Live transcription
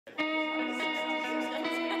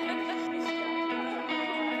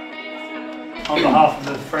On behalf of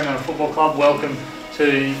the Fremantle Football Club, welcome to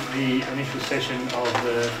the initial session of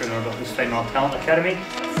the Fremantle Female Talent Academy.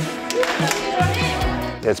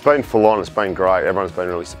 Yeah, it's been full on, it's been great, everyone's been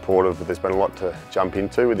really supportive, but there's been a lot to jump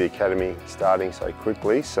into with the academy starting so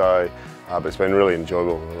quickly, but it's been really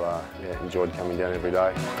enjoyable. Enjoyed coming down every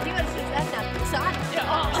day.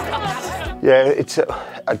 Yeah, it's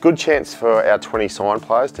a good chance for our 20 signed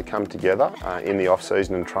players to come together in the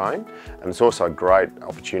off-season and train, and it's also a great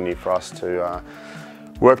opportunity for us to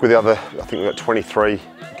work with the other, I think we've got 23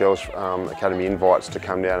 girls academy invites to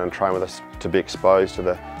come down and train with us, to be exposed to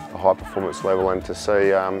the high performance level, and to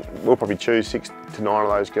see, we'll probably choose 6 to 9 of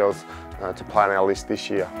those girls to play on our list this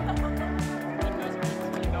year.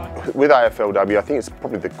 With AFLW, I think it's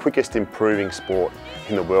probably the quickest improving sport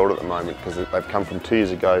in the world at the moment, because they've come from 2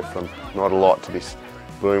 years ago from not a lot to this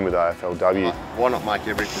boom with AFLW. Why not make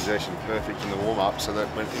every possession perfect in the warm-up, so that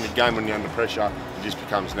in the game when you're under pressure, it just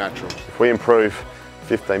becomes natural. If we improve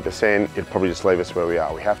 15%, it'd probably just leave us where we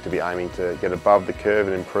are. We have to be aiming to get above the curve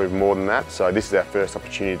and improve more than that. So this is our first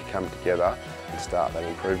opportunity to come together and start that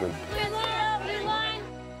improvement.